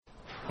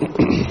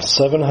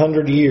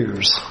700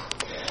 years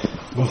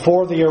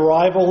before the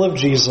arrival of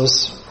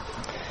Jesus,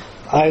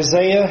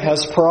 Isaiah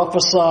has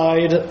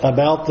prophesied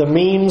about the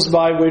means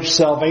by which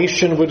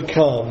salvation would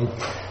come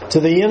to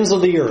the ends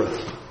of the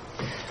earth.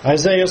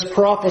 Isaiah is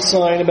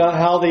prophesying about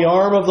how the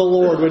arm of the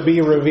Lord would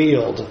be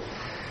revealed,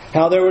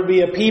 how there would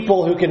be a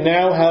people who can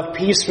now have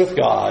peace with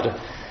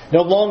God,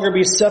 no longer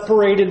be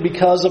separated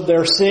because of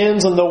their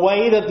sins, and the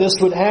way that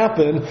this would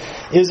happen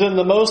is in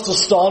the most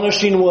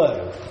astonishing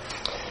way.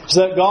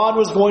 So that God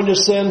was going to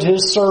send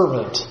His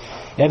servant,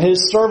 and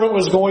His servant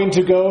was going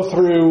to go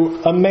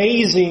through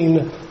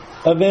amazing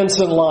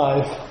events in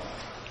life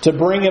to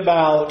bring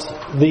about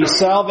the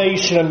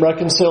salvation and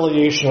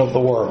reconciliation of the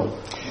world.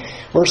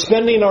 We're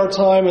spending our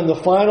time in the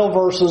final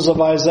verses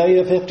of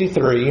Isaiah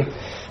 53,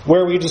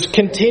 where we just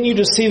continue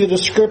to see the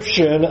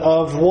description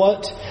of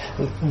what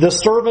the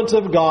servant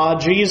of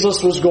God,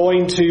 Jesus, was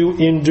going to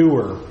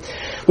endure.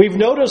 We've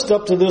noticed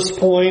up to this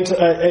point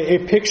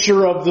a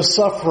picture of the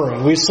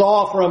suffering. We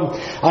saw from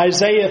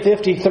Isaiah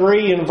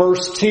 53 in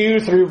verse 2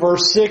 through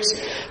verse 6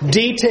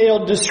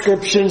 detailed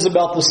descriptions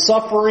about the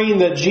suffering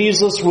that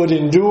Jesus would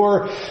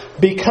endure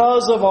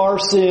because of our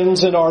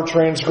sins and our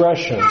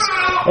transgressions.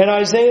 And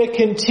Isaiah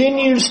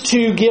continues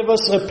to give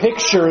us a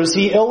picture as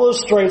he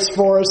illustrates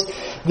for us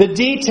the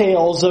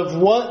details of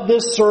what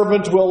this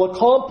servant will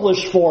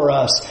accomplish for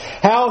us,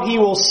 how he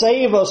will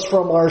save us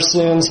from our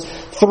sins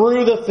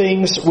through the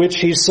things which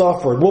he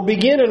suffered. We'll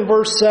begin in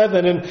verse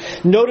 7 and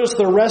notice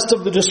the rest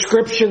of the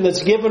description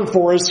that's given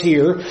for us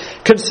here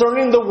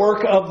concerning the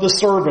work of the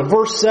servant.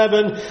 Verse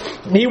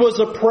 7, he was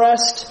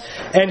oppressed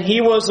and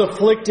he was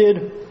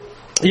afflicted,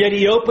 yet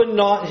he opened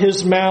not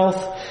his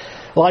mouth.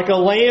 Like a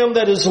lamb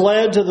that is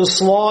led to the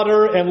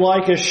slaughter, and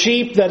like a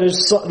sheep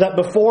that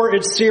before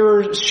its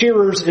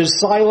shearers is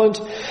silent,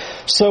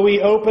 so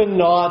he opened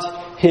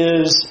not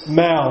his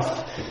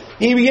mouth.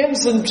 He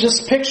begins and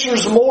just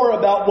pictures more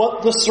about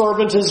what the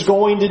servant is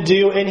going to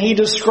do, and he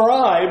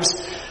describes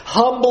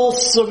humble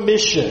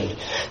submission.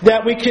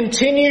 That we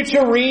continue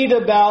to read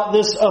about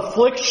this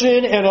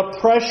affliction and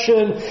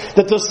oppression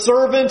that the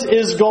servant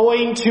is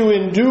going to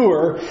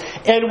endure.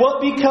 And what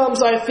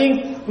becomes, I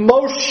think,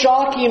 most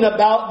shocking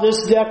about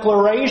this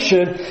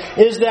declaration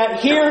is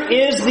that here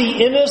is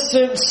the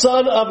innocent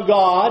Son of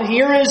God,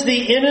 here is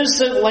the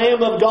innocent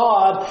Lamb of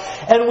God,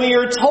 and we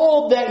are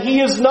told that He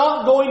is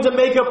not going to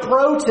make a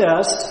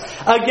protest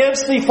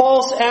against the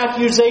false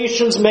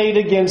accusations made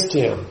against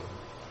Him.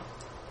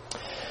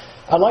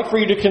 I'd like for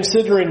you to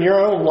consider in your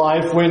own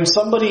life when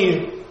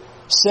somebody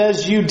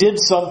says you did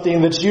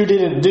something that you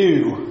didn't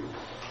do.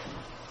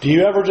 Do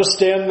you ever just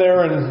stand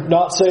there and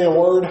not say a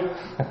word?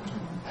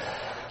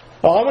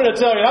 Well, I'm going to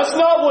tell you, that's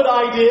not what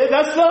I did.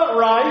 That's not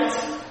right.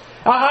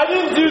 I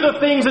didn't do the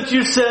things that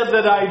you said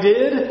that I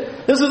did.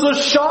 This is a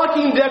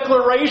shocking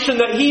declaration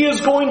that he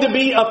is going to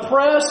be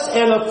oppressed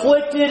and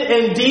afflicted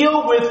and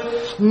deal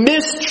with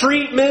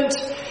mistreatment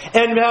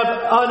and have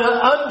an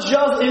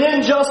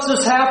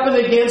injustice happen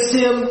against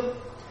him.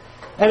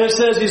 And it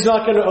says he's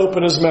not going to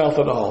open his mouth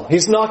at all.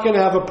 He's not going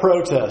to have a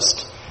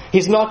protest.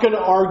 He's not going to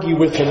argue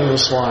with him in the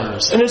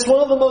slightest. And it's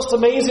one of the most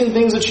amazing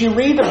things that you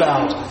read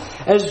about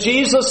as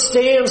Jesus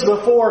stands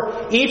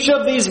before each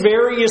of these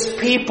various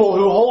people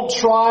who hold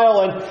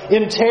trial and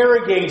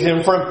interrogate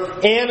him,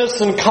 from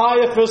Annas and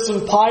Caiaphas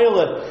and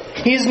Pilate.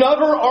 He's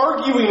never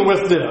arguing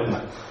with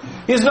them.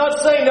 He's not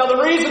saying, now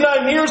the reason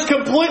I'm here is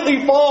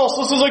completely false.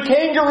 This is a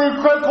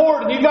kangaroo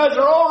court and you guys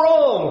are all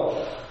wrong.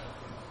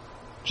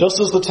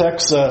 Just as the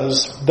text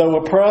says, though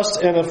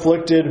oppressed and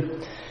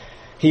afflicted,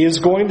 he is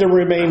going to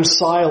remain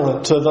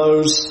silent to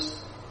those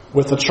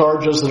with the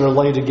charges that are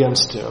laid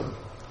against him.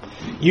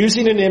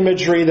 Using an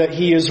imagery that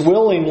he is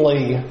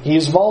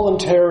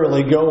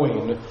voluntarily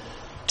going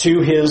to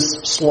his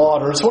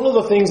slaughter. It's one of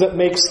the things that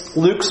makes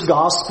Luke's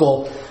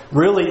gospel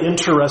really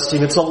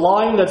interesting. It's a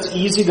line that's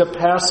easy to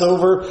pass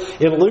over.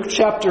 In Luke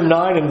chapter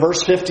 9 and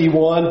verse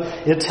 51,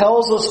 it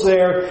tells us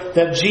there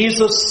that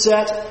Jesus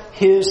set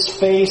his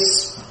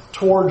face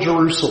toward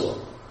Jerusalem.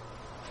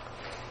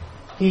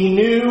 He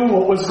knew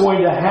what was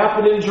going to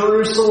happen in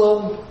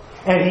Jerusalem,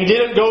 and he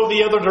didn't go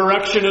the other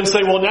direction and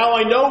say, well, now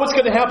I know what's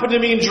going to happen to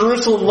me in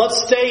Jerusalem,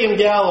 let's stay in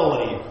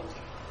Galilee.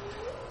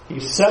 He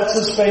sets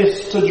his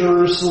face to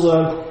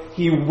Jerusalem.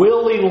 He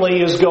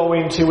willingly is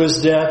going to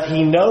his death.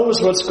 He knows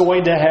what's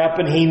going to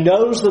happen. He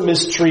knows the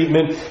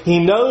mistreatment. He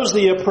knows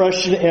the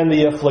oppression and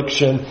the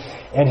affliction,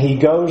 and he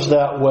goes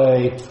that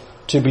way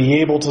to be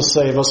able to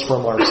save us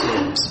from our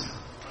sins.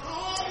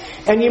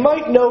 And you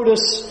might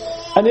notice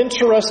an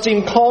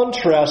interesting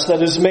contrast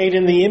that is made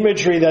in the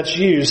imagery that's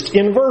used.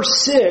 In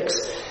verse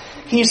 6,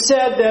 he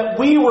said that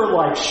we were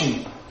like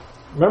sheep.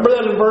 Remember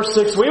that in verse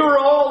 6? We were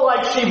all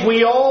like sheep.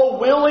 We all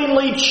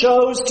willingly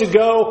chose to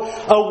go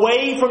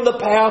away from the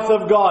path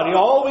of God.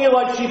 All we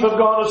like sheep have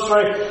gone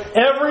astray.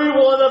 Every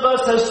one of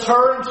us has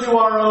turned to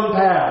our own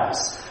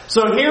paths.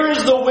 So here is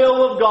the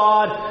will of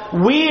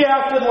God. We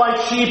acted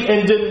like sheep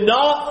and did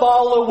not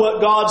follow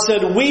what God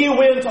said. We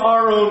went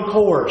our own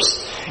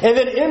course. And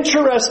then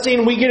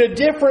interesting, we get a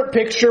different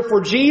picture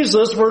for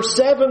Jesus. Verse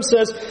 7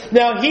 says,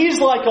 now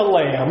He's like a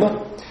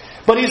lamb,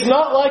 but He's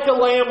not like a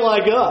lamb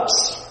like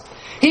us.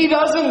 He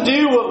doesn't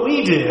do what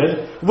we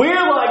did.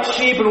 We're like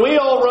sheep and we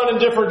all run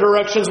in different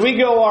directions. We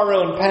go our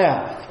own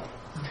path.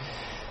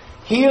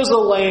 He is a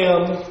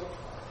lamb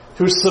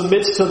who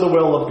submits to the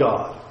will of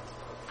God.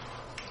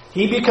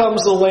 He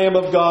becomes the Lamb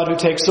of God who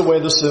takes away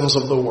the sins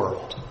of the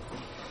world.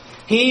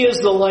 He is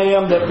the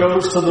Lamb that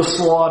goes to the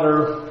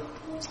slaughter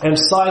and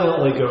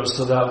silently goes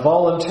to that,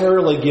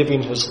 voluntarily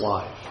giving His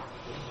life.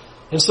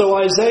 And so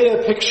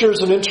Isaiah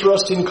pictures an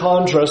interesting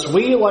contrast.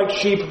 We, like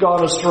sheep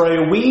gone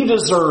astray, we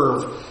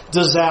deserve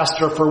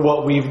disaster for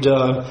what we've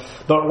done.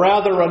 But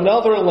rather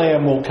another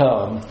Lamb will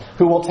come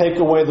who will take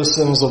away the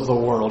sins of the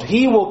world.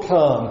 He will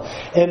come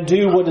and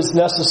do what is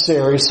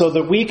necessary so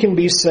that we can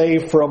be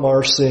saved from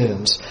our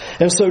sins.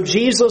 And so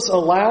Jesus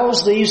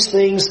allows these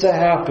things to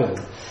happen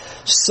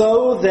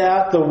so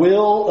that the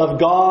will of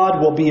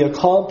God will be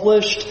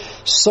accomplished,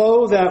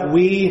 so that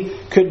we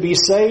could be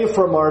saved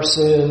from our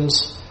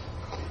sins.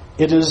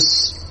 It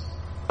is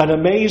an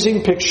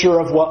amazing picture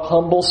of what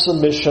humble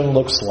submission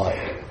looks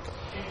like.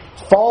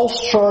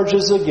 False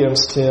charges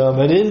against Him,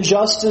 an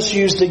injustice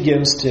used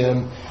against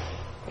Him,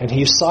 and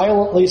He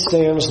silently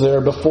stands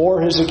there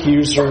before His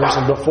accusers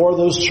and before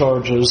those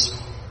charges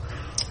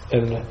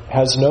and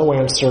has no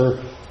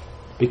answer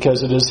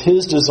because it is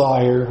His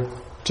desire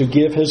to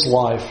give His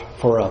life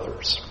for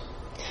others.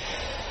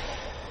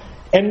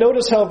 And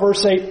notice how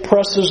verse 8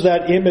 presses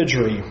that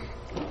imagery.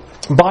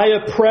 By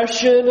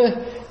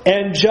oppression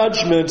and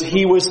judgment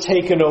He was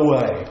taken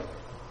away.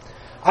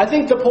 I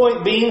think the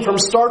point being, from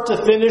start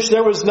to finish,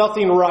 there was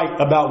nothing right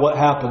about what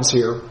happens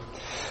here.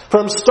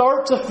 From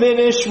start to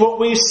finish, what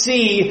we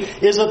see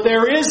is that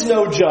there is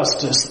no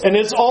justice, and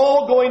it's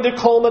all going to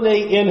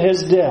culminate in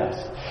His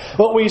death.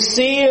 What we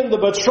see in the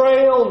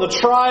betrayal and the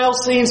trial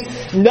scenes,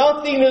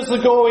 nothing is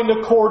going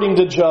according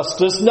to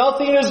justice.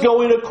 Nothing is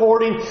going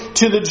according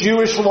to the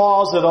Jewish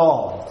laws at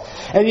all.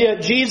 And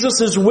yet Jesus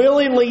is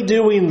willingly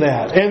doing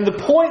that. And the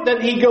point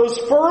that He goes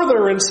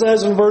further and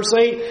says in verse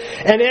 8,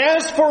 and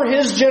as for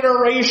His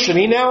generation,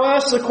 He now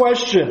asks the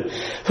question,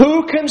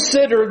 who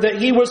considered that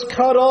He was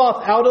cut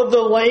off out of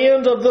the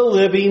land of the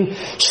living,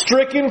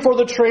 stricken for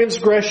the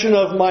transgression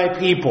of my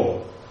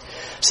people?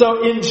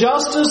 So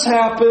injustice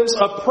happens,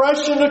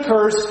 oppression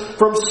occurs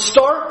from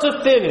start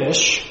to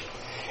finish,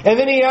 and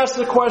then He asks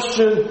the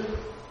question,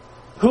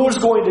 who is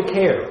going to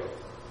care?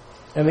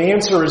 And the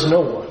answer is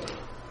no one.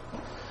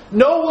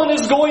 No one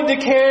is going to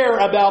care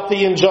about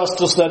the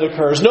injustice that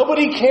occurs.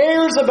 Nobody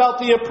cares about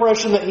the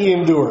oppression that He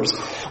endures.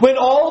 When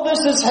all this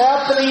is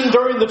happening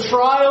during the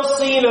trial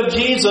scene of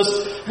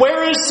Jesus,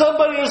 where is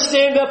somebody to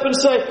stand up and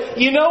say,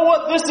 you know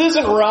what, this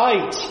isn't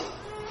right.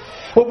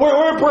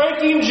 We're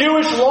breaking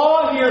Jewish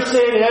law here,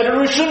 Sanhedrin.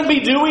 We shouldn't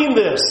be doing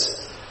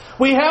this.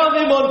 We have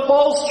Him on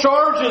false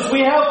charges. We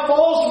have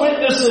false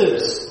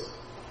witnesses.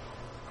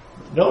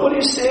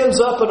 Nobody stands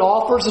up and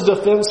offers a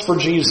defense for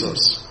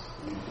Jesus.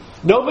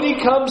 Nobody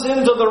comes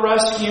into the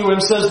rescue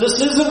and says, this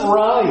isn't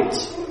right.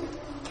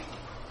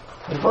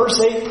 And verse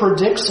 8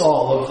 predicts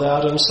all of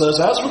that and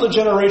says, as for the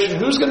generation,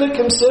 who's going to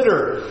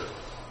consider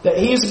that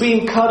He's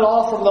being cut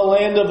off from the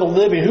land of the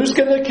living? Who's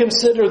going to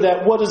consider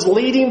that what is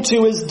leading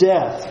to His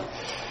death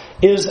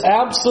is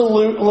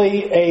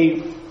absolutely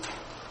a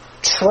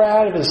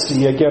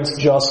travesty against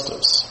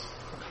justice?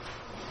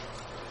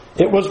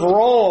 It was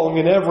wrong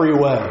in every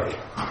way.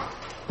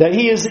 That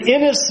He is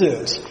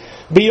innocent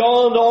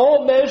beyond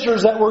all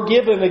measures that were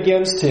given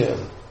against Him.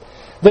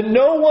 That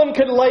no one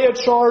could lay a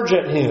charge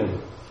at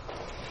Him.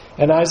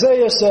 And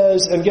Isaiah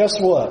says, and guess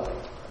what?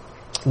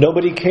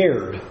 Nobody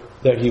cared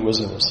that He was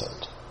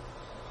innocent.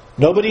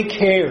 Nobody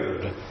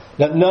cared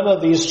that none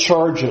of these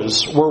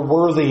charges were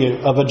worthy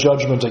of a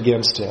judgment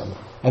against Him,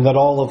 and that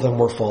all of them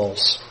were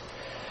false.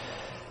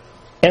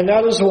 And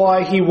that is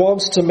why he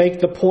wants to make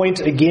the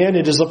point again.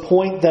 It is a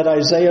point that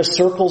Isaiah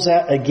circles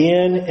at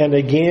again and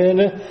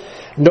again.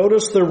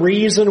 Notice the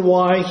reason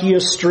why He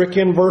is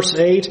stricken, verse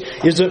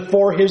 8. Is it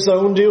for His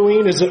own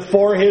doing? Is it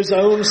for His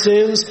own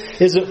sins?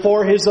 Is it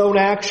for His own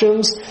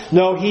actions?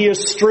 No, He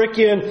is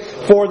stricken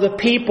for the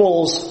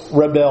people's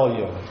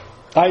rebellion.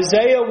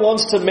 Isaiah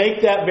wants to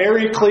make that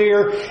very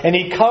clear, and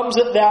he comes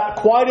at that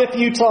quite a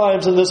few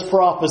times in this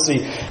prophecy.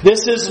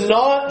 This is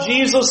not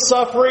Jesus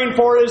suffering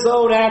for His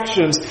own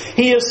actions.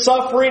 He is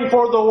suffering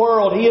for the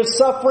world. He is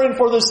suffering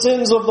for the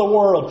sins of the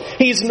world.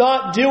 He's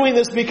not doing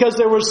this because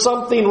there was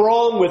something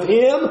wrong with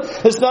Him.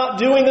 He's not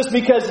doing this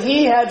because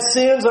He had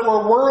sins that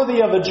were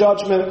worthy of a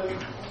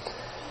judgment.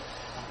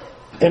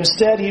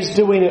 Instead, He's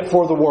doing it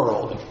for the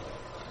world.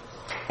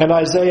 And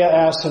Isaiah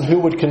asks, and who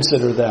would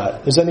consider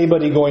that? Is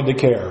anybody going to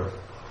care?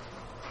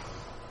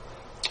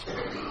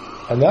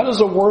 And that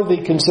is a worthy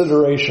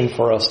consideration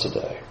for us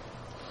today.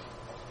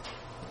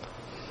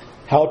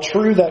 How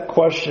true that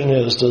question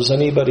is, does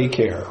anybody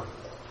care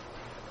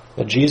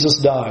that Jesus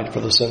died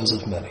for the sins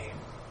of many?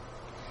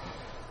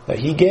 that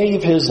He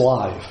gave His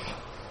life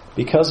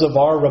because of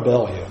our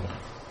rebellion.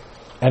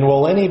 And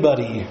will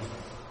anybody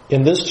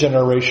in this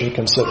generation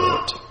consider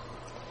it?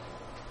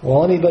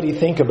 Will anybody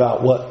think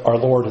about what our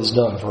Lord has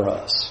done for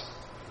us?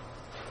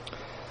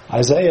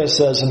 Isaiah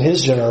says in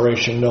his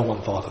generation, no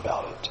one thought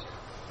about it.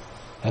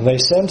 And they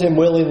sent Him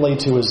willingly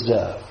to His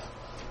death.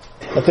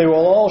 That they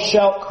will all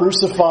shout,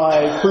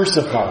 crucify,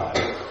 crucify.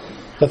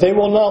 That they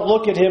will not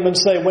look at Him and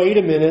say, wait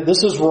a minute,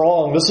 this is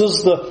wrong. This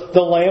is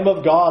the Lamb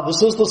of God.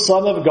 This is the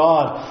Son of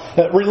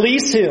God.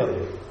 Release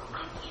Him.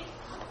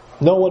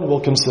 No one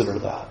will consider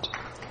that.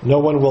 No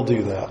one will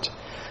do that.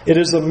 It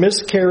is a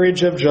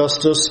miscarriage of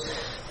justice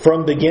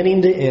from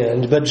beginning to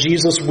end, but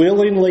Jesus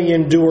willingly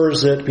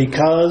endures it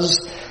because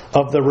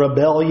of the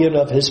rebellion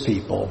of His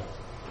people.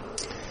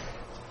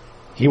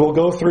 He will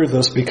go through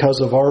this because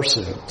of our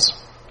sins.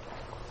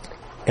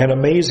 And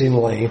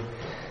amazingly,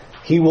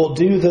 He will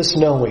do this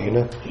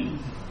knowing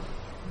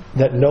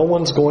that no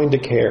one's going to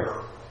care.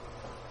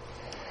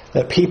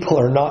 That people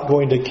are not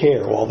going to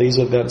care while these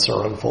events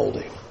are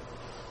unfolding.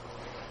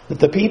 That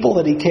the people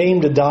that He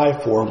came to die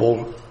for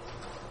will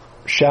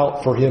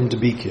shout for Him to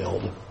be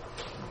killed,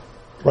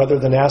 rather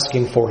than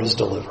asking for His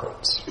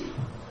deliverance.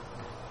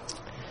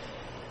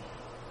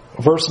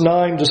 Verse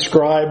 9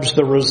 describes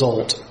the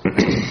result.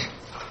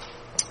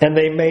 And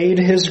they made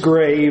His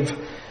grave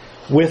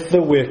with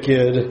the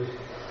wicked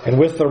and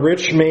with the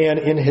rich man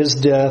in his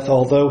death,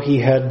 although he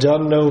had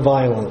done no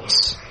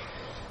violence,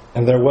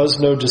 and there was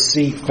no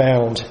deceit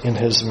found in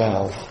his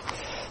mouth.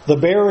 The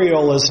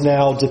burial is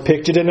now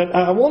depicted, and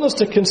I want us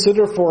to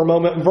consider for a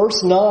moment,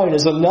 verse 9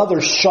 is another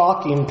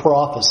shocking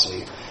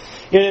prophecy.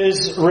 It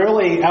is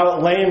really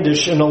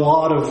outlandish in a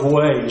lot of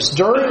ways.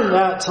 During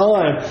that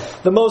time,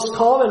 the most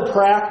common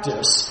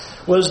practice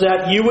was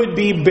that you would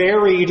be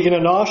buried in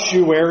an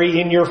ossuary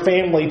in your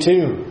family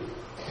tomb.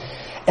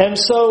 And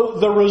so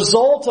the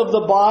result of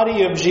the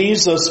body of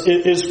Jesus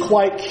is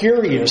quite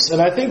curious.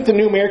 And I think the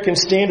New American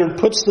Standard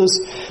puts this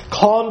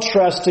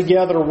contrast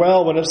together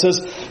well when it says,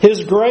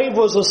 His grave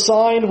was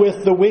assigned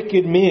with the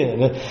wicked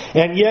men,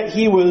 and yet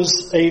He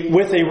was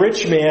with a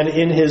rich man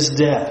in His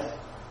death.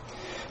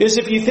 Is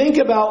if you think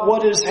about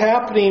what is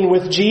happening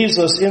with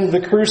Jesus in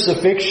the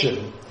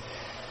crucifixion,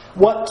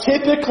 what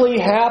typically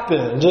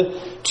happened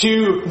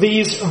to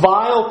these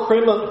vile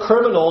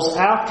criminals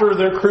after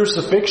their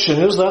crucifixion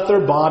is that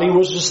their body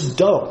was just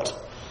dumped.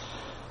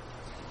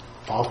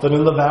 Often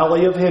in the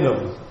Valley of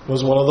Hinnom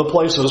was one of the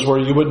places where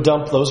you would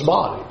dump those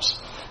bodies.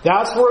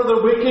 That's where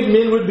the wicked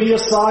men would be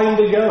assigned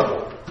to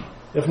go.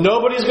 If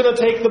nobody's going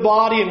to take the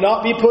body and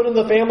not be put in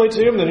the family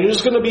tomb, then you're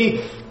just going to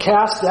be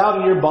cast out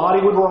and your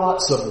body would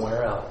rot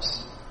somewhere else.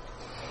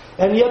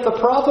 And yet the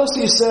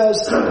prophecy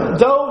says,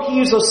 though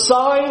He's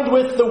assigned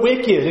with the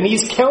wicked and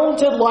He's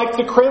counted like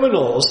the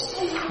criminals,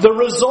 the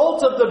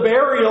result of the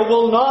burial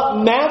will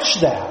not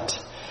match that.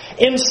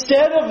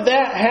 Instead of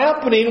that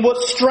happening, what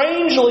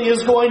strangely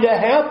is going to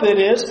happen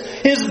is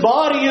His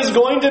body is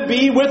going to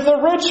be with the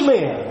rich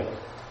man.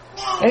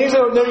 And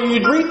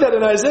you'd read that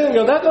in Isaiah and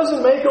go, that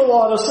doesn't make a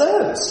lot of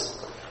sense.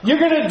 You're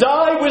going to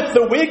die with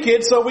the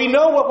wicked, so we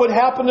know what would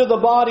happen to the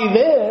body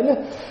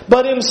then.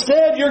 But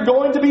instead, you're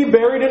going to be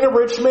buried in a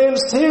rich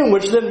man's tomb,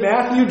 which then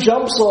Matthew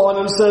jumps on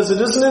and says, it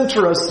isn't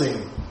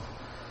interesting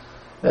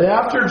that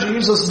after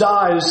Jesus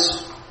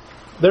dies,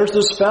 there's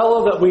this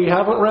fellow that we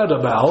haven't read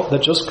about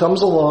that just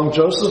comes along,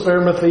 Joseph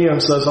Arimathea,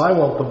 and says, I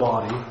want the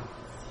body.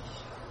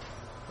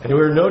 And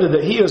we're noted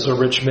that he is a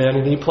rich man,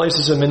 and he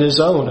places him in his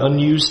own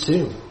unused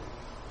tomb.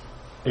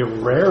 A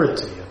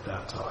rarity at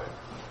that time.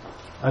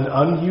 An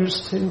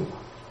unused tomb.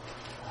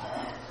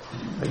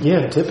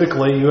 Again,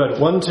 typically you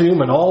had one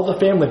tomb and all the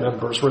family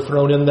members were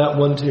thrown in that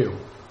one tomb.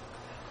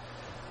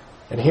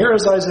 And here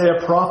is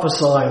Isaiah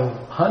prophesying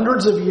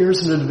hundreds of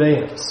years in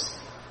advance.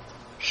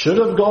 Should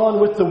have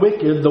gone with the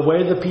wicked the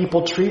way the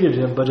people treated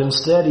him, but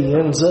instead he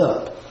ends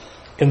up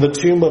in the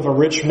tomb of a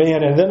rich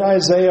man. And then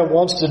Isaiah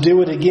wants to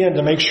do it again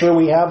to make sure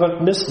we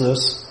haven't missed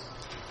this.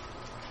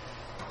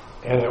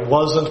 And it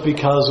wasn't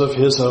because of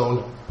his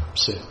own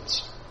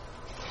sins.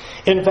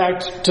 In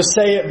fact, to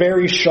say it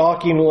very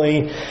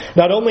shockingly,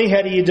 not only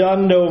had he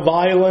done no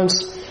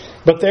violence,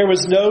 but there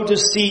was no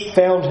deceit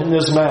found in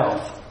his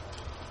mouth.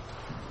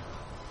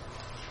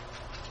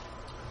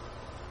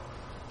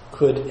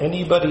 Could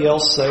anybody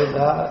else say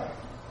that?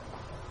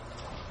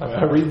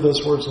 I read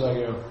those words and I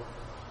go,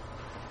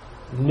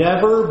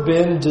 never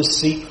been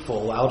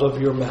deceitful out of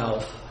your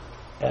mouth,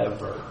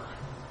 ever.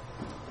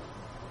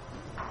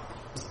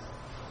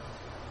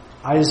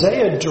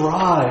 Isaiah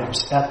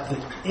drives at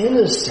the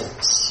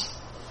innocence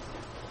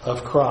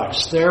of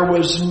Christ. There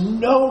was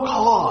no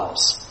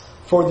cause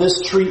for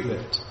this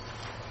treatment.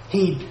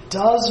 He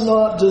does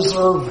not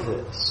deserve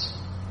this.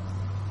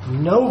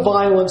 No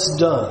violence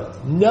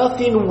done.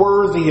 Nothing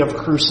worthy of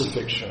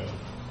crucifixion.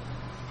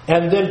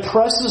 And then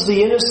presses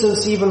the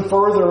innocence even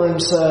further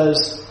and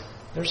says,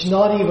 there's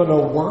not even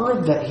a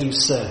word that he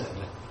said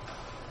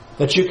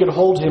that you could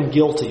hold him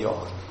guilty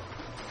on.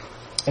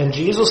 And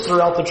Jesus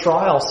throughout the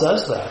trial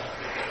says that.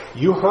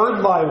 You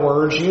heard my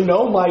words. You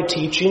know my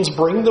teachings.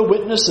 Bring the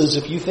witnesses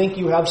if you think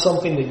you have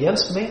something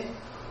against me.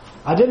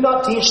 I did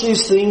not teach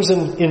these things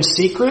in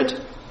secret.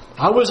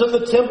 I was in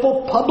the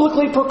temple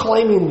publicly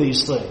proclaiming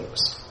these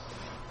things.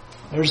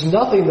 There's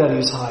nothing that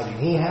he's hiding.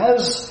 He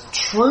has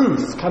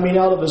truth coming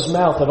out of his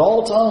mouth at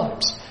all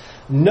times.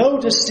 No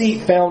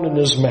deceit found in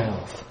his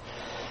mouth.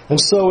 And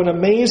so an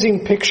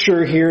amazing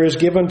picture here is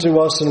given to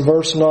us in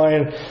verse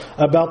 9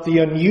 about the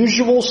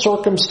unusual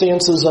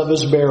circumstances of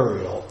his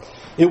burial.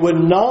 It would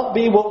not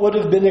be what would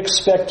have been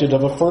expected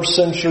of a first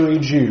century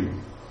Jew.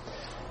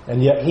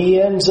 And yet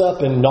he ends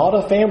up in not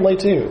a family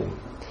tomb,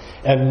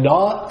 and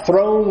not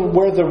thrown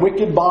where the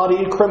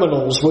wicked-bodied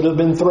criminals would have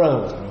been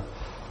thrown,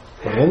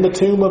 but in the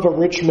tomb of a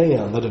rich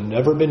man that had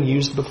never been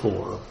used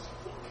before.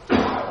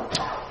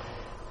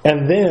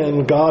 And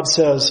then God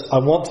says, I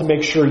want to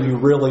make sure you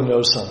really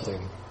know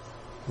something.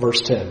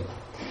 Verse 10.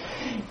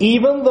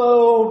 Even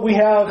though we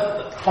have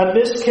a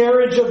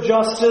miscarriage of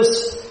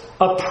justice,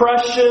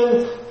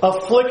 oppression,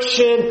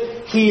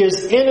 affliction, he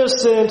is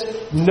innocent,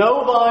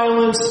 no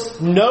violence,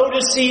 no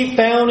deceit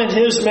found in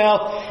his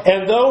mouth,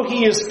 and though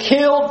he is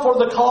killed for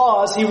the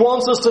cause, he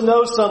wants us to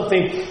know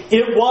something.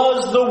 It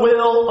was the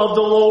will of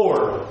the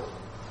Lord.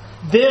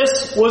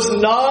 This was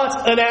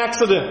not an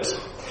accident.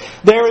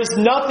 There is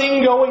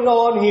nothing going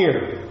on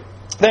here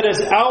that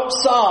is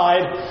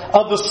outside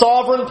of the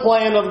sovereign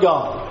plan of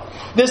God.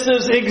 This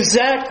is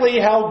exactly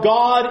how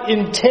God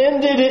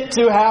intended it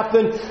to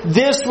happen.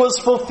 This was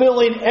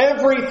fulfilling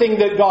everything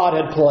that God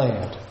had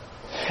planned.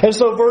 And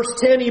so verse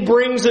 10, he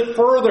brings it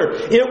further.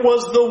 It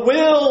was the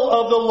will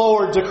of the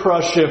Lord to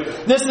crush him.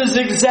 This is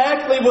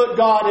exactly what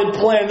God had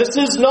planned. This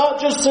is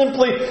not just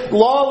simply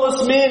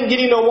lawless men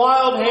getting a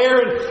wild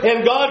hair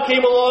and God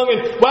came along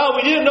and, wow,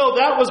 we didn't know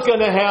that was going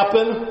to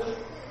happen.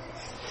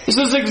 This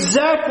is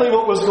exactly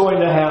what was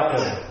going to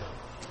happen.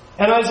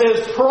 And Isaiah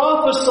is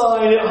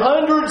prophesying it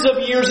hundreds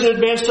of years in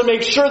advance to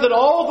make sure that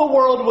all the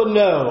world would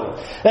know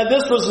that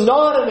this was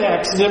not an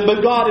accident,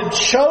 but God had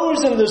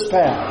chosen this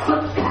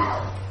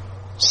path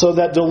so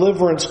that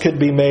deliverance could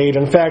be made.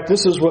 In fact,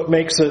 this is what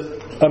makes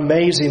it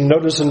amazing.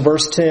 Notice in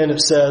verse 10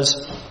 it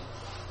says,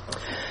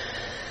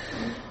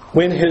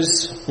 when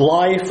his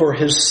life or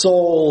his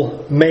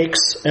soul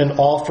makes an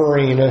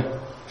offering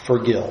for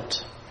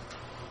guilt.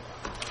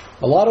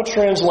 A lot of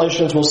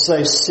translations will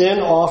say sin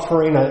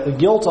offering. A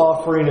guilt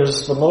offering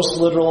is the most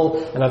literal,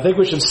 and I think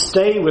we should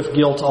stay with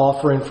guilt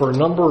offering for a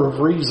number of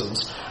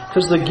reasons.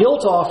 Because the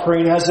guilt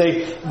offering has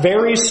a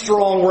very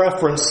strong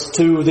reference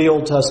to the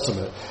Old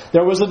Testament.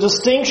 There was a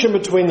distinction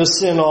between the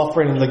sin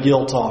offering and the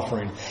guilt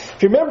offering.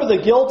 If you remember,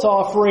 the guilt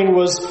offering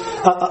was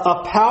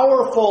a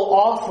powerful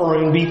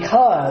offering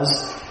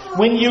because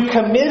when you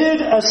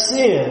committed a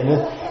sin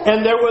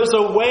and there was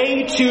a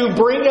way to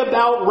bring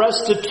about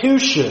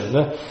restitution,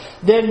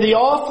 then the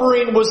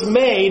offering was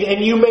made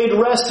and you made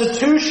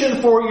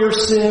restitution for your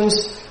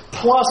sins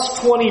plus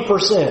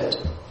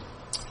 20%.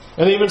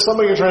 And even some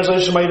of your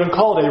translations might even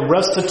call it a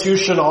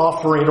restitution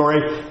offering or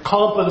a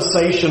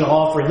compensation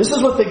offering. This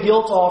is what the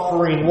guilt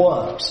offering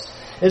was.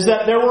 Is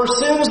that there were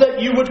sins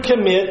that you would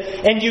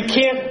commit and you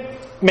can't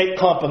make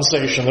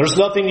compensation. There's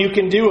nothing you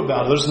can do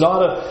about it. There's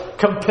not a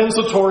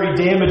compensatory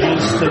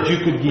damages that you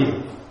could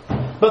give.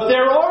 But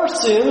there are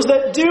sins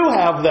that do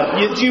have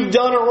that. You've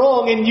done it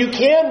wrong and you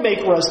can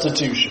make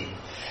restitution.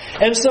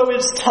 And so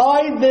it's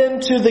tied then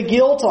to the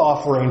guilt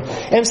offering.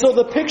 And so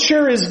the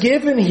picture is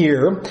given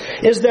here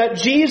is that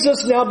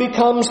Jesus now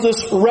becomes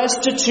this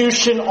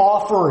restitution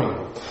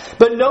offering.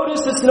 But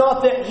notice it's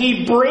not that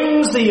He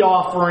brings the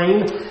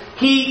offering.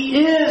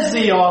 He is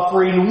the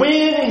offering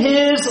when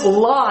His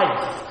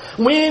life,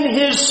 when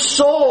His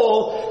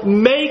soul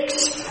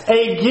makes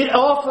an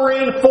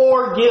offering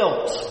for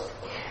guilt.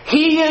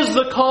 He is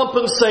the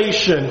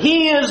compensation.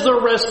 He is the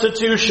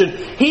restitution.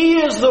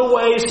 He is the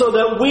way so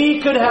that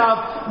we could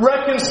have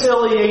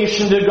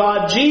reconciliation to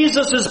God.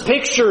 Jesus is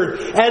pictured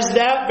as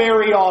that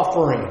very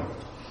offering.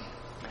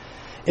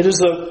 It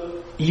is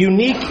a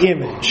unique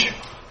image.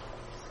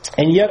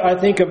 And yet I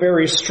think a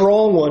very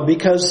strong one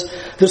because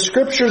the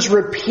Scriptures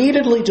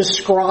repeatedly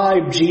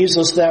describe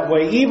Jesus that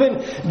way.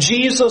 Even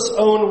Jesus'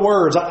 own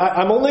words.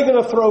 I'm only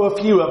going to throw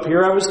a few up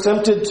here. I was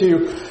tempted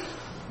to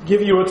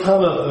give you a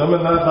ton of them,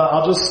 and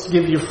I'll just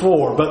give you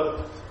 4.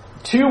 But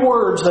 2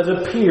 words that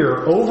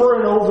appear over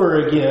and over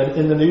again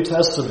in the New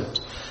Testament.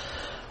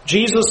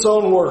 Jesus'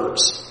 own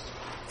words.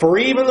 For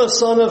even the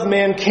Son of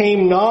Man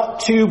came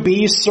not to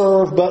be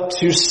served, but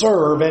to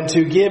serve, and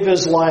to give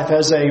His life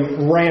as a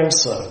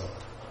ransom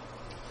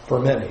for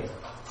many.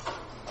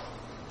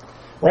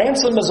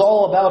 Ransom is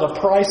all about a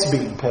price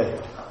being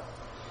paid.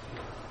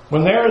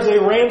 When there is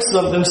a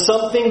ransom, then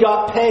something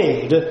got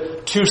paid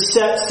to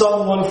set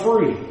someone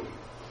free.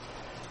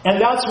 And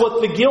that's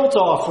what the guilt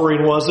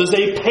offering was, is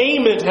a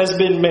payment has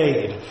been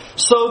made.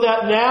 So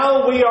that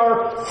now we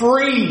are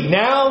free.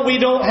 Now we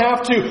don't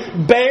have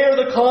to bear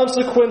the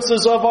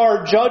consequences of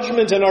our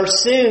judgment and our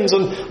sins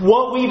and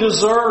what we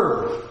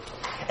deserve.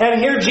 And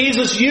here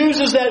Jesus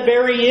uses that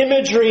very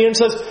imagery and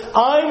says,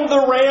 I'm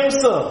the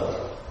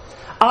ransom.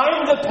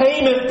 I'm the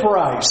payment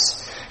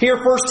price. Here,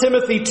 1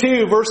 Timothy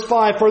 2, verse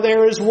 5, for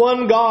there is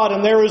one God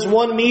and there is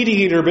one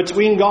mediator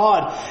between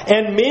God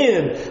and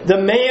men, the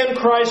man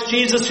Christ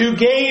Jesus, who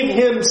gave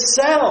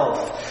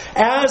Himself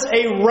as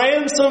a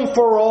ransom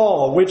for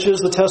all, which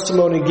is the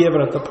testimony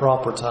given at the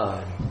proper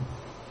time.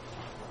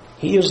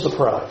 He is the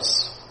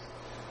price.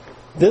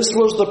 This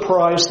was the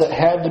price that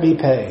had to be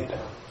paid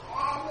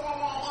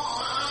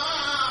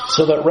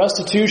so that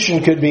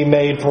restitution could be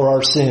made for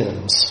our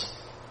sins,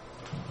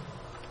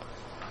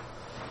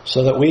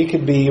 so that we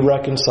could be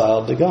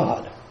reconciled to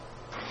God.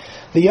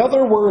 The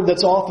other word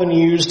that's often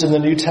used in the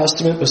New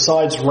Testament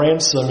besides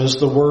ransom is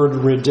the word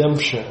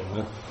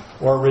redemption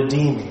or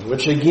redeeming,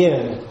 which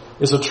again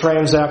is a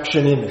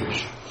transaction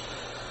image.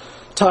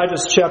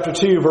 Titus chapter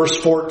 2 verse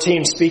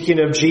 14, speaking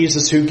of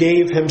Jesus who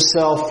gave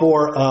Himself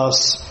for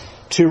us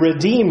to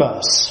redeem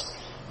us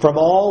from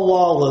all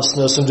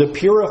lawlessness and to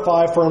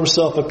purify for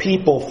Himself a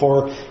people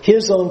for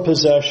His own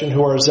possession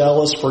who are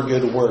zealous for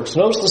good works.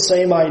 Notice the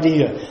same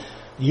idea.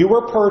 You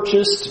were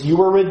purchased, you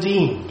were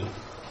redeemed,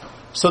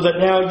 so that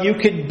now you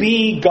could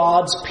be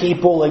God's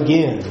people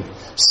again.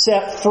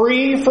 Set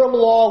free from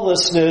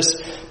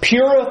lawlessness,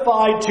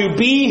 purified to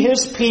be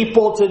His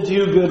people to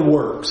do good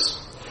works.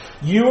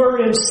 You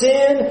were in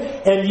sin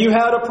and you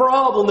had a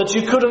problem that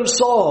you couldn't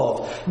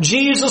solve.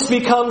 Jesus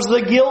becomes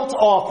the guilt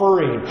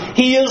offering.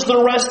 He is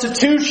the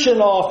restitution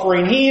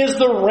offering. He is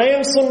the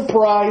ransom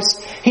price.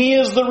 He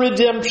is the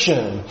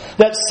redemption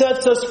that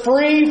sets us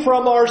free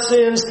from our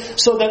sins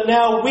so that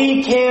now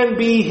we can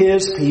be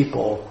His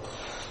people.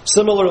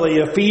 Similarly,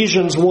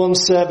 Ephesians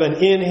 1:7,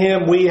 in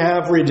Him we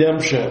have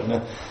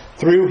redemption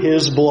through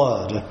His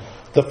blood,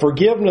 the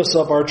forgiveness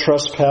of our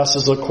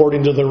trespasses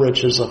according to the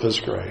riches of His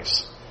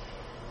grace.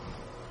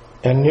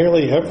 And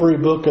nearly every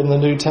book in the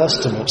New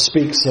Testament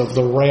speaks of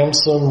the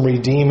ransom,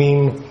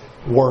 redeeming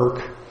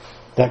work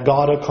that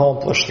God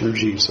accomplished through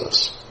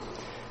Jesus.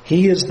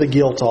 He is the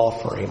guilt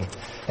offering.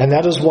 And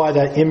that is why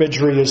that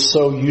imagery is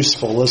so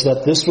useful, is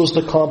that this was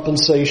the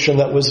compensation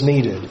that was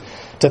needed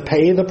to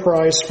pay the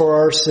price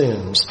for our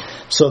sins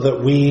so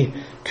that we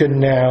could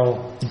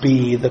now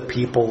be the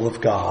people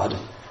of God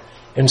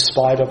in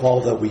spite of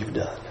all that we've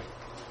done.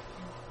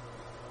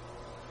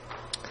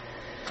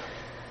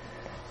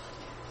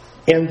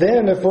 And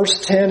then, if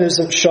verse 10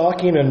 isn't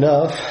shocking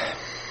enough,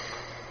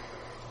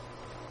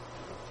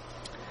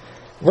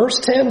 verse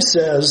 10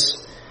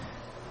 says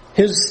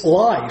His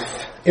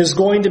life is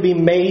going to be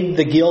made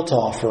the guilt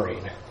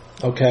offering.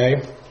 Okay?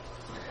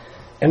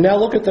 And now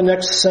look at the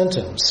next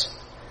sentence.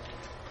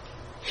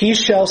 He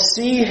shall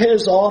see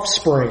His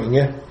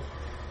offspring.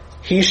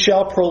 He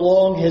shall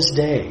prolong His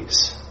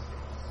days.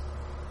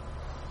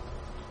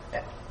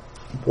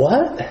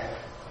 What?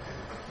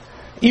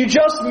 You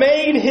just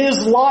made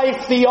His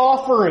life the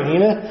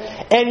offering,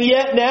 and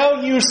yet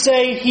now you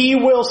say He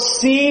will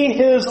see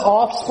His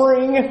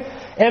offspring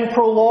and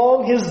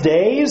prolong His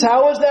days?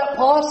 How is that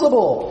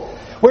possible?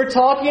 We're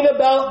talking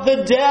about the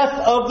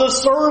death of the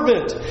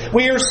servant.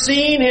 We are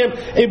seeing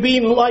him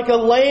being like a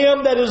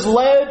lamb that is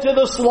led to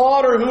the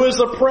slaughter, who is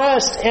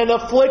oppressed and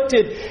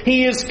afflicted.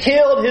 He is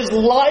killed. His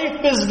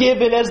life is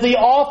given as the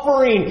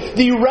offering,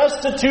 the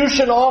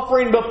restitution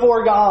offering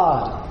before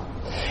God.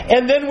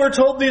 And then we're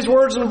told these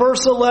words in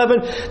verse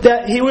 11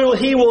 that he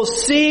will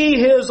see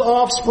His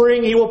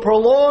offspring, He will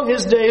prolong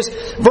His days.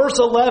 Verse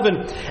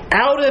 11,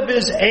 out of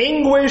His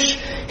anguish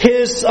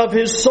of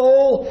His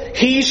soul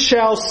He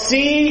shall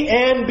see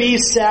and be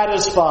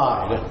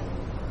satisfied.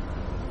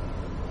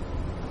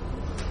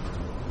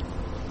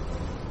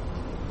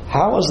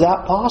 How is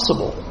that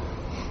possible?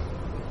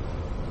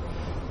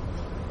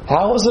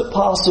 How is it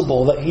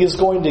possible that He is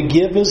going to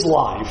give His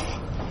life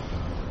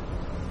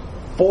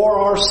for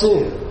our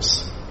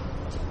sins,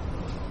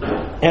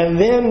 and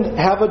then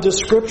have a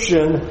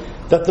description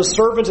that the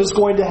servant is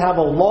going to have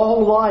a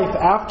long life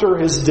after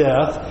his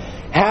death,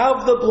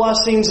 have the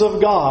blessings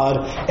of God,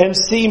 and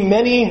see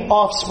many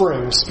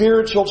offspring,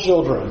 spiritual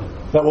children,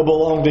 that will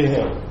belong to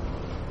Him?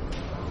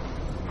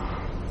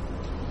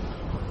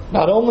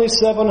 Not only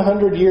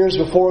 700 years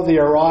before the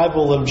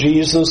arrival of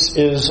Jesus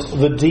is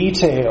the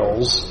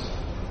details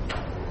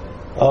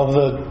of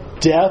the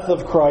death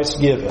of Christ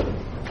given,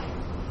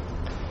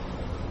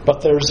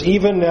 but there's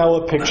even now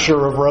a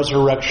picture of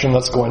resurrection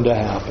that's going to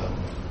happen.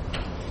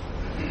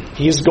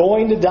 He's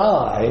going to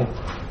die,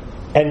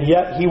 and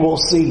yet He will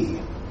see.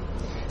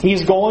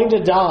 He's going to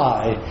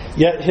die,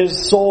 yet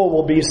His soul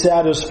will be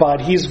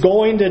satisfied. He's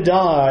going to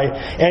die,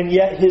 and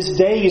yet His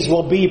days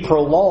will be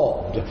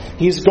prolonged.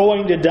 He's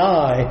going to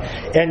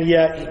die, and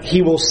yet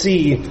He will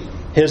see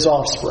His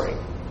offspring.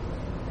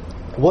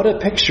 What a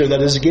picture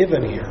that is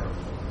given here.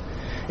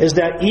 Is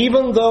that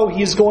even though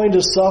He's going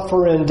to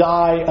suffer and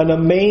die, an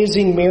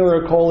amazing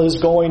miracle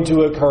is going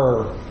to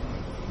occur.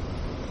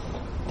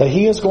 That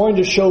He is going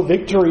to show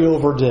victory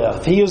over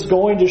death. He is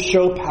going to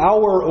show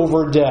power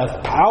over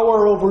death,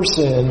 power over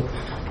sin,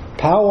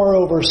 power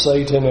over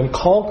Satan, and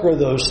conquer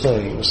those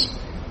things.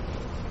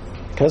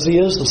 Because He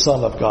is the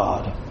Son of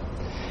God.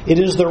 It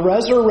is the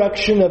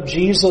resurrection of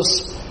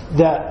Jesus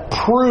that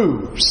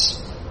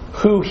proves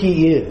who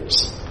He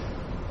is.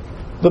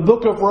 The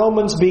book of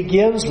Romans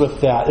begins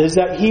with that, is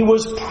that He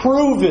was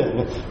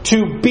proven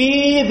to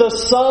be the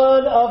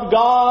Son of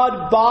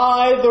God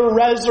by the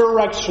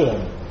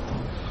resurrection.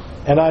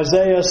 And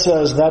Isaiah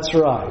says, that's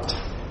right.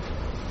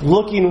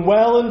 Looking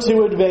well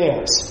into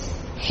advance,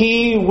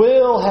 He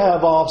will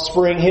have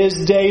offspring.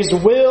 His days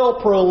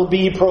will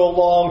be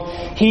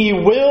prolonged. He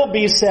will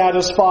be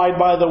satisfied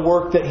by the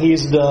work that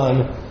He's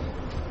done.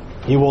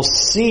 He will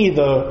see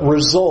the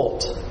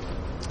result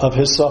of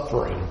His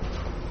suffering.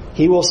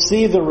 He will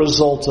see the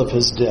result of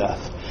His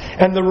death.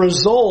 And the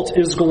result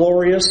is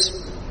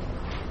glorious.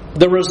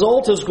 The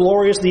result is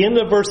glorious. The end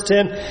of verse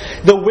 10,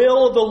 the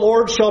will of the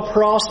Lord shall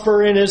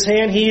prosper in His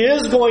hand. He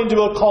is going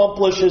to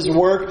accomplish His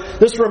work.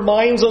 This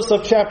reminds us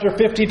of chapter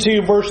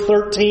 52, verse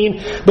 13.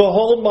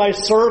 Behold, my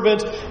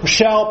servant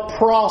shall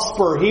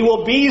prosper. He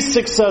will be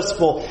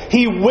successful.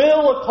 He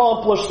will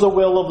accomplish the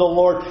will of the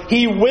Lord.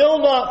 He will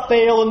not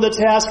fail in the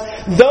task.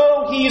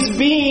 Though he's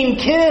being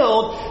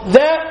killed,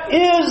 that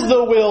is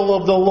the will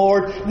of the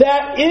Lord.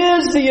 That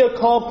is the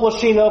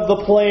accomplishing of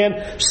the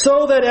plan.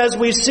 So that as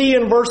we see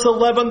in verse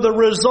 11, the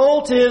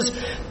result is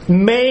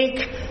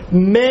make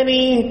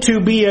many to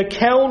be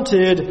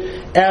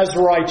accounted as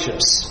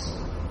righteous.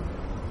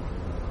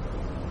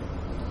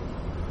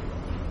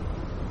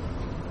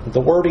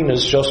 The wording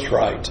is just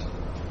right,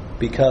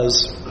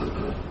 because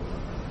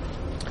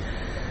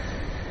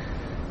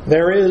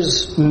there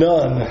is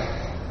none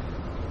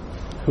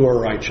who are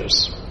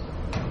righteous.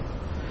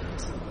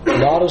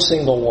 Not a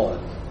single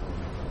one.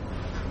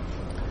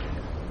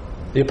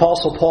 The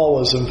Apostle Paul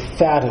was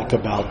emphatic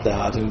about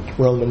that in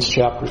Romans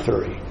chapter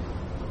 3.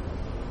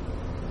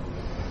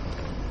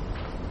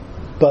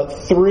 But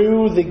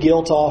through the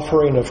guilt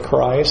offering of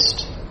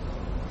Christ,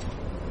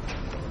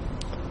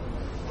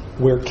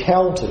 we're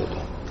counted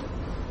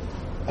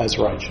as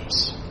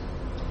righteous.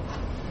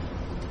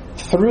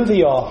 Through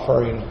the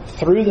offering,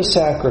 through the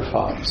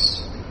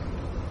sacrifice,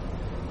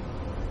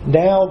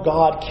 now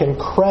God can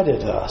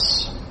credit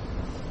us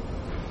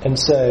and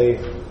say,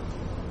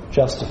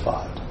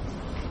 justified.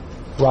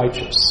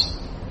 Righteous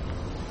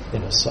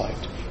in His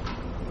sight.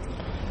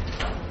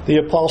 The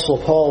Apostle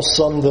Paul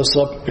summed this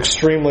up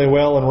extremely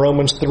well in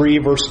Romans 3,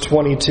 verse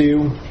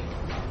 22.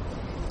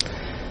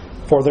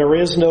 For there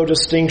is no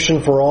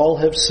distinction, for all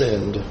have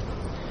sinned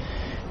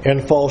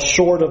and fall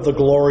short of the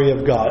glory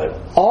of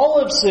God. All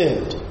have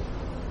sinned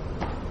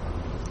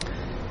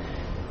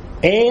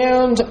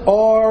and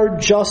are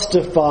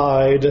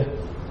justified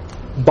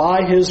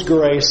by His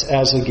grace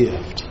as a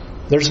gift.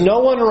 There's no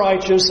one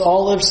righteous,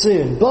 all have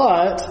sinned,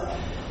 but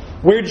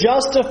we're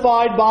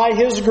justified by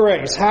His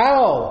grace.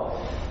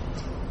 How?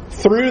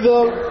 Through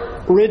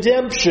the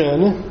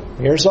redemption.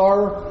 Here's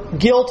our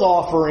guilt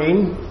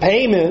offering,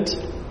 payment.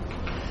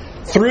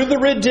 Through the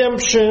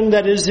redemption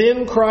that is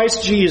in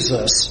Christ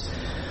Jesus,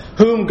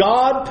 whom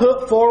God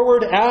put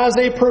forward as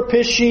a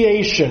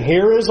propitiation.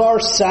 Here is our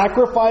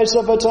sacrifice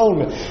of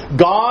atonement.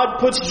 God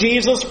puts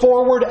Jesus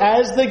forward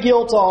as the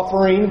guilt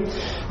offering,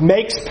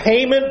 makes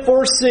payment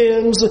for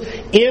sins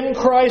in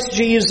Christ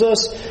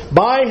Jesus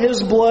by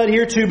His blood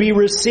here to be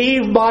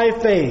received by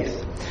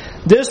faith.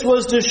 This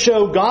was to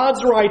show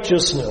God's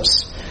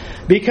righteousness,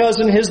 because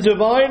in His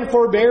divine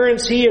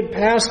forbearance He had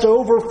passed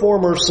over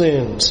former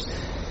sins.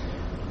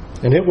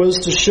 And it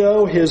was to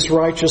show His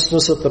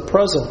righteousness at the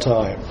present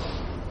time,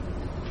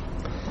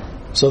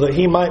 so that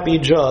He might be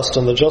just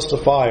and the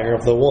justifier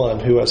of the one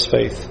who has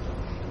faith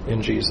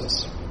in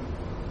Jesus.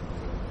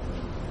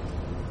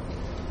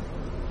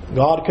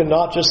 God could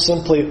not just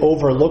simply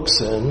overlook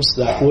sins.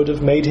 That would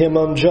have made Him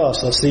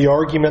unjust. That's the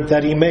argument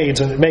that He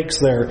makes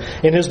there.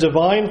 In His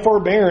divine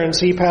forbearance,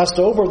 He passed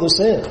over the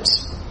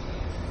sins.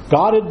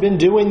 God had been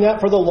doing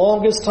that for the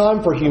longest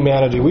time for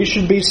humanity. We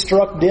should be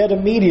struck dead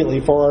immediately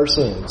for our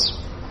sins.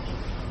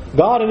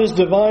 God in His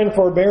divine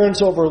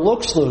forbearance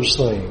overlooks those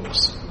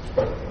things,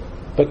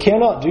 but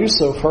cannot do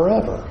so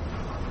forever.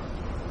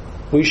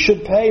 We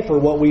should pay for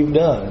what we've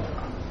done.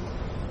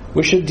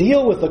 We should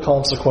deal with the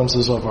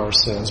consequences of our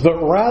sins. But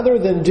rather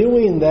than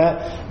doing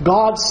that,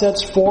 God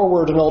sets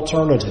forward an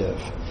alternative.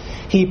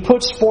 He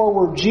puts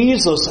forward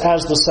Jesus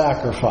as the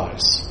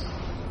sacrifice,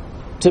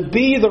 to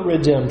be the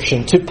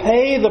redemption, to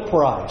pay the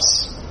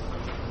price.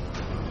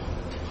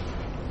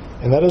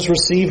 And that is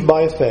received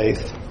by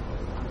faith,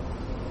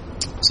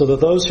 so that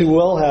those who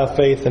will have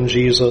faith in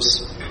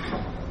Jesus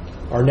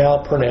are now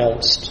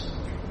pronounced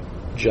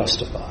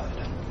justified.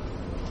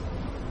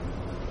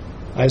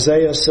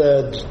 Isaiah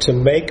said, to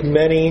make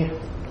many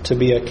to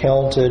be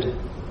accounted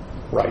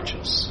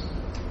righteous.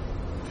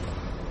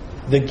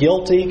 The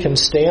guilty can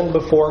stand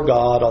before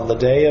God on the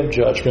day of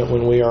judgment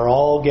when we are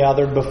all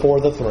gathered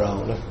before the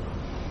throne,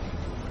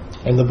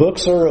 and the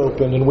books are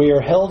opened, and we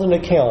are held in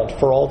account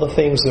for all the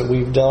things that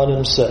we've done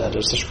and said,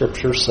 as the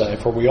Scriptures say,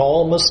 for we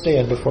all must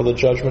stand before the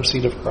judgment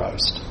seat of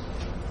Christ.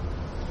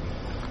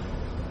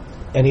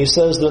 And He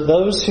says that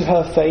those who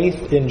have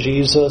faith in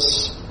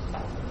Jesus,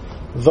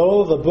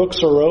 though the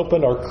books are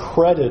open, are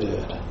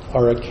credited,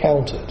 are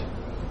accounted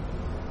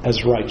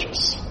as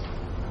righteous.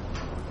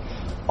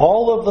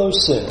 All of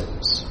those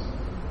sins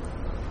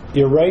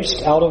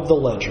erased out of the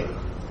ledger,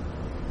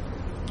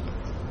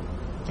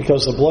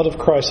 Because the blood of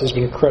Christ has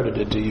been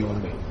credited to you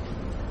and me.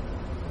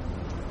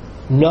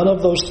 None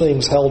of those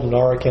things held in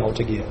our account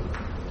again.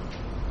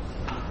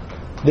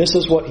 This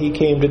is what He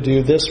came to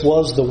do. This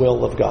was the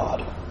will of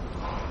God.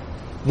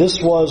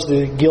 This was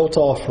the guilt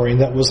offering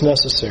that was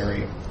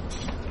necessary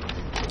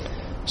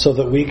so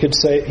that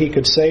He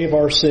could save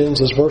our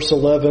sins, as verse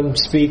 11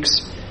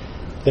 speaks,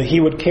 that He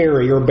would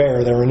carry or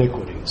bear their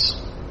iniquities.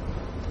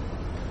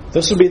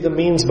 This would be the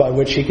means by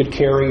which He could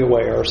carry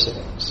away our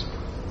sins,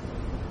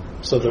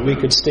 so that we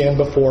could stand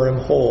before Him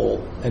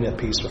whole and at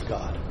peace with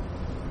God.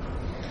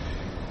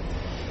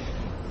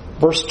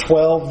 Verse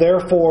 12,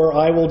 therefore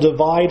I will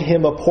divide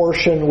him a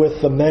portion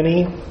with the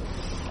many,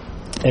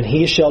 and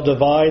he shall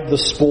divide the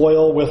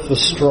spoil with the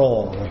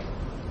strong,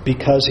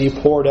 because he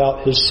poured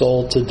out his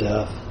soul to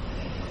death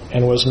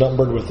and was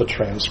numbered with the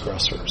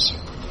transgressors.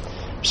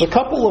 There's a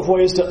couple of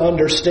ways to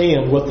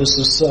understand what this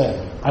is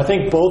saying. I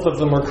think both of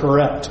them are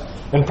correct.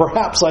 And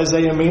perhaps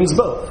Isaiah means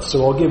both,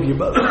 so I'll give you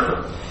both.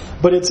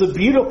 But it's a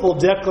beautiful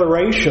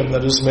declaration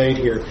that is made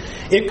here.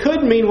 It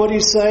could mean what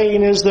he's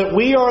saying is that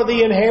we are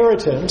the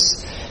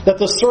inheritance that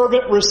the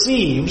servant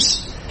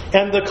receives,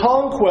 and the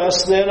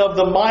conquest then of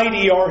the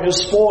mighty are his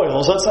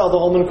spoils. That's how the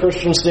Holman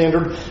Christian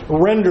Standard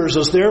renders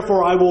us.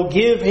 Therefore I will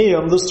give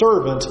him, the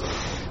servant,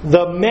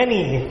 the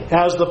many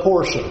as the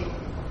portion.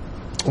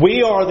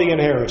 We are the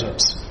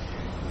inheritance.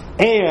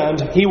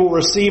 And he will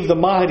receive the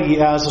mighty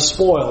as a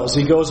spoil as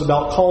he goes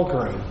about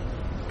conquering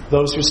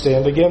those who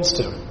stand against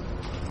him.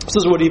 This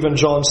is what even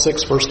John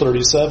 6 verse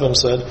 37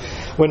 said,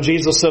 when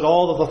Jesus said,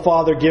 all that the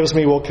Father gives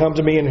me will come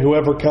to me, and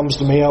whoever comes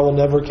to me I will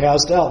never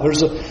cast out.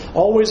 There's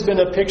always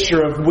been a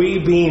picture of we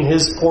being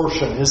his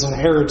portion, his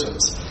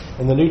inheritance.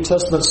 And the New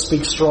Testament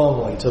speaks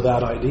strongly to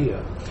that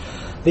idea.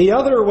 The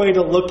other way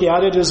to look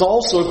at it is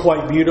also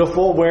quite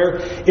beautiful, where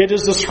it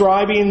is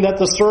describing that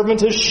the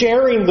servant is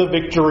sharing the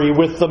victory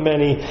with the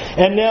many.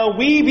 And now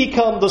we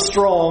become the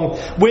strong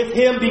with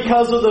him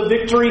because of the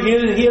victory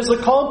he has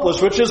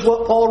accomplished, which is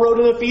what Paul wrote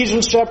in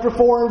Ephesians chapter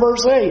 4 and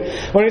verse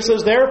 8. When he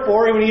says,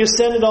 therefore, when he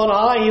ascended on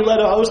high, he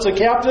led a host of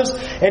captives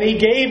and he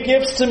gave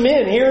gifts to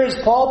men. Here is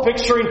Paul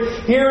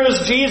picturing, here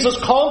is Jesus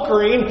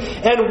conquering,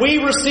 and we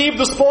receive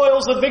the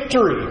spoils of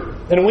victory.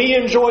 And we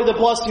enjoy the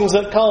blessings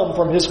that come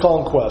from his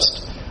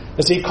conquest,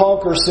 as he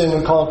conquers sin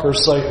and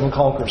conquers Satan and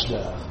conquers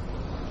death.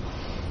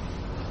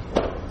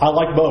 I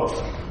like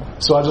both.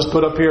 So I just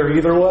put up here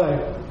either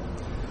way.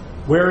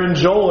 We're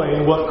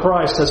enjoying what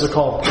Christ has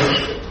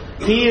accomplished.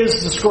 He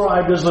is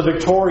described as the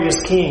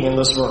victorious king in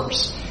this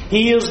verse.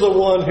 He is the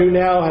one who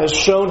now has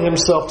shown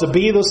himself to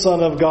be the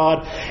Son of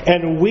God,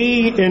 and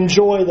we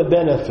enjoy the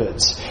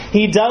benefits.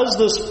 He does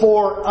this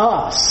for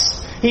us.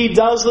 He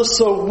does this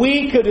so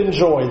we could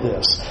enjoy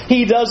this.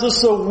 He does this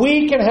so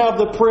we can have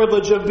the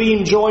privilege of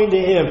being joined to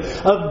Him,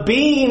 of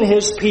being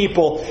His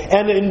people,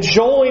 and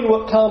enjoying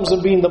what comes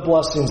of being the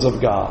blessings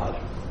of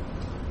God.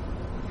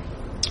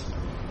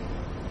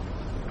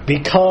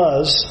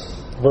 Because,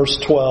 verse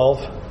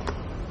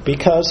 12,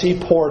 because He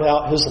poured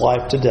out His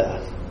life to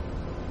death.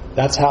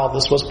 That's how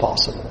this was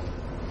possible.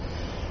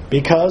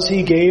 Because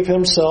He gave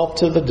Himself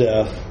to the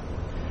death,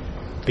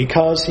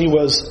 because He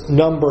was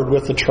numbered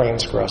with the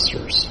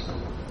transgressors.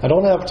 I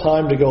don't have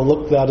time to go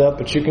look that up,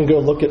 but you can go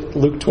look at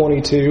Luke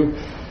 22.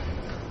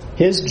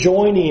 His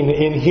joining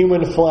in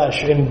human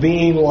flesh and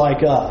being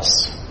like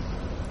us.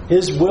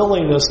 His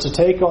willingness to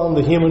take on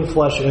the human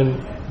flesh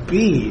and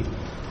be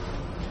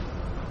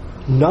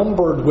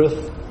numbered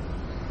with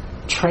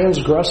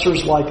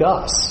transgressors like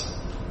us.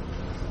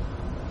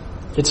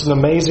 It's an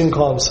amazing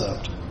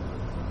concept.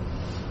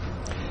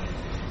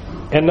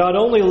 And not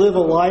only live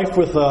a life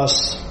with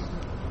us,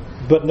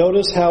 but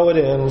notice how it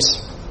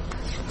ends.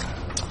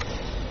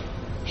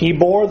 He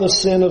bore the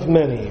sin of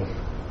many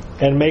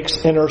and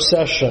makes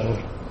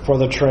intercession for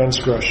the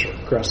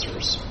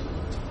transgressors.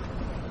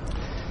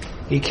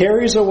 He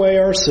carries away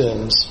our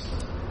sins.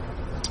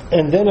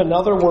 And then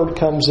another word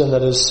comes in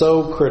that is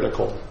so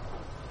critical.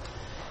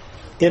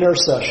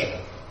 Intercession.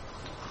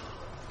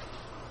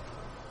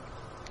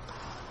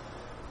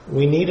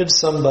 We needed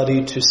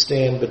somebody to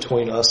stand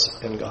between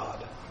us and God.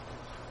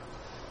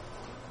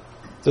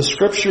 The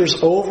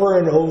Scriptures over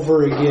and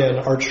over again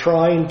are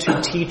trying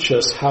to teach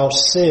us how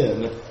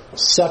sin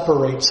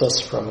separates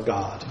us from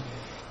God.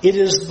 It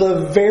is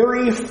the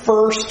very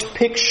first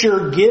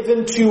picture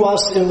given to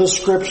us in the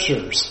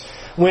Scriptures.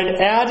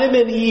 When Adam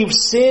and Eve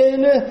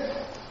sin,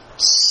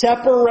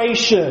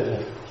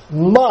 separation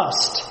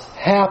must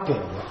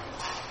happen.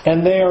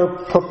 And they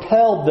are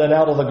propelled then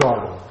out of the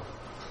garden.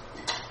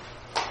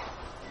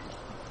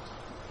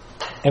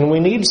 And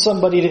we need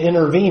somebody to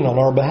intervene on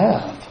our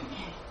behalf.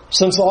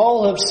 Since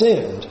all have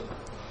sinned,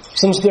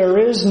 since there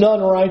is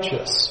none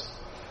righteous,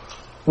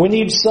 we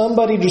need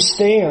somebody to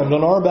stand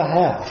on our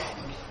behalf,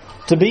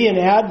 to be an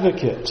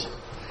advocate,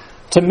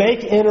 to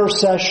make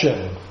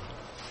intercession,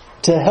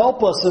 to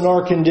help us in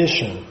our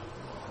condition.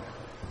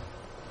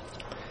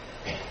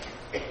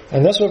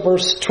 And that's what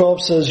verse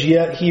 12 says,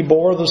 yet He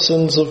bore the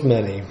sins of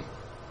many,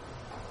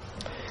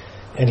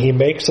 and He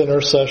makes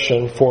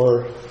intercession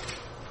for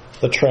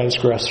the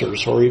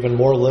transgressors, or even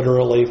more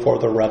literally, for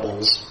the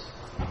rebels.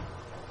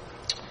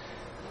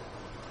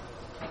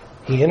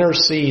 He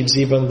intercedes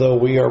even though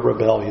we are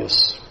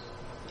rebellious,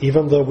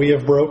 even though we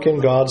have broken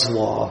God's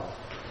law.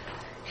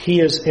 He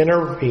has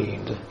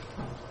intervened,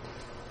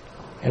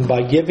 and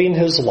by giving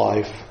his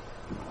life,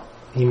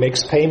 he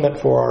makes payment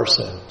for our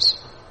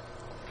sins,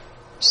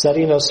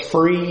 setting us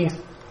free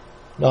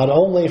not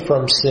only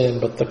from sin,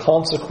 but the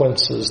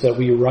consequences that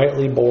we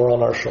rightly bore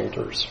on our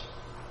shoulders,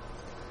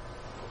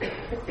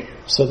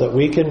 so that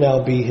we can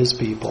now be his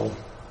people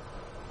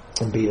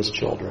and be his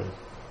children.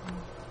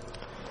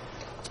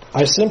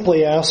 I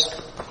simply ask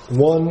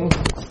one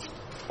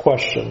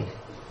question.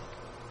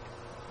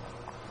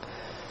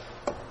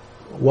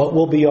 What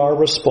will be our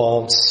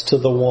response to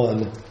the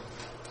one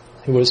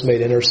who has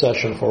made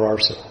intercession for our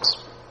sins?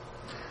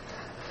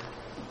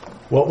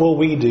 What will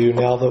we do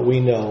now that we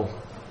know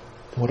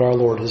what our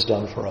Lord has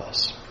done for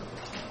us?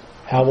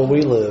 How will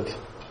we live?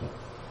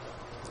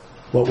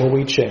 What will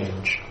we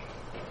change?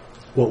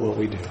 What will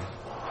we do?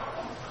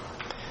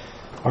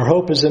 Our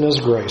hope is in his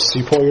grace.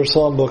 You pull your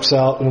psalm books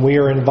out, and we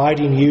are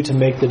inviting you to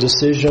make the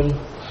decision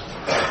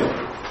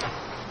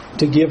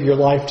to give your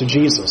life to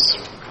Jesus.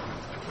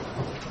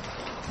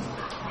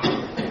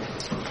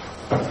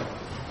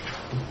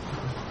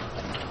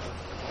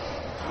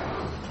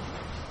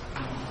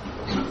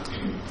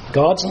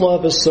 God's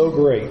love is so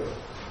great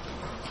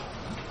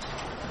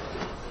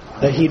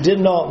that he did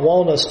not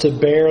want us to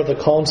bear the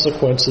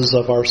consequences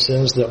of our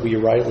sins that we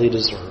rightly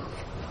deserve.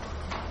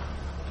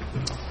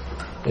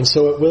 And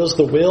so it was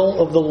the will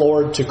of the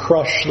Lord to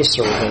crush the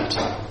serpent,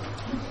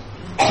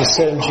 to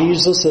send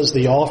Jesus as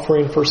the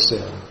offering for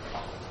sin,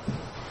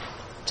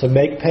 to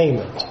make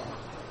payment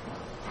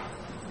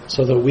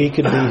so that we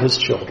could be his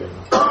children.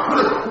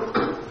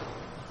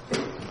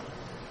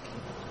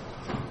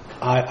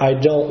 I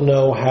don't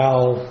know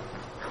how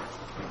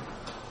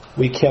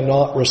we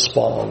cannot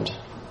respond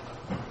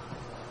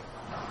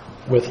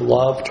with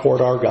love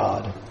toward our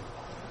God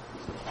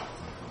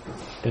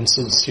and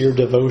sincere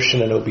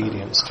devotion and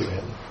obedience to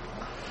him.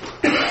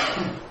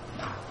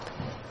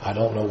 I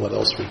don't know what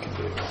else we can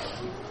do.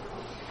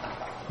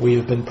 We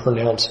have been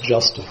pronounced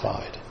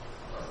justified,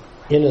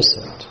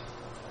 innocent,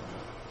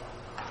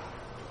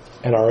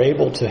 and are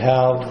able to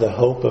have the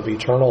hope of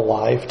eternal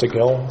life, to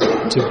go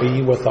to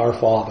be with our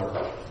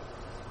Father,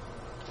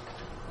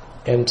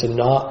 and to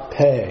not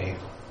pay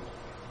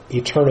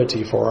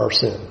eternity for our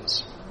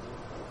sins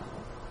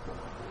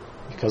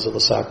because of the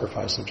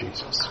sacrifice of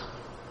Jesus.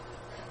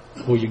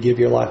 Will you give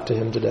your life to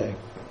him today?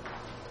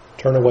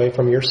 Turn away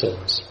from your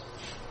sins.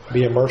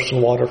 Be immersed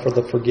in water for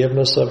the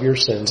forgiveness of your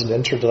sins and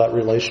enter into that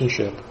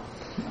relationship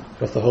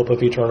with the hope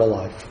of eternal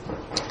life.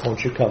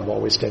 Won't you come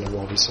while we stand and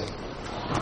while we sing?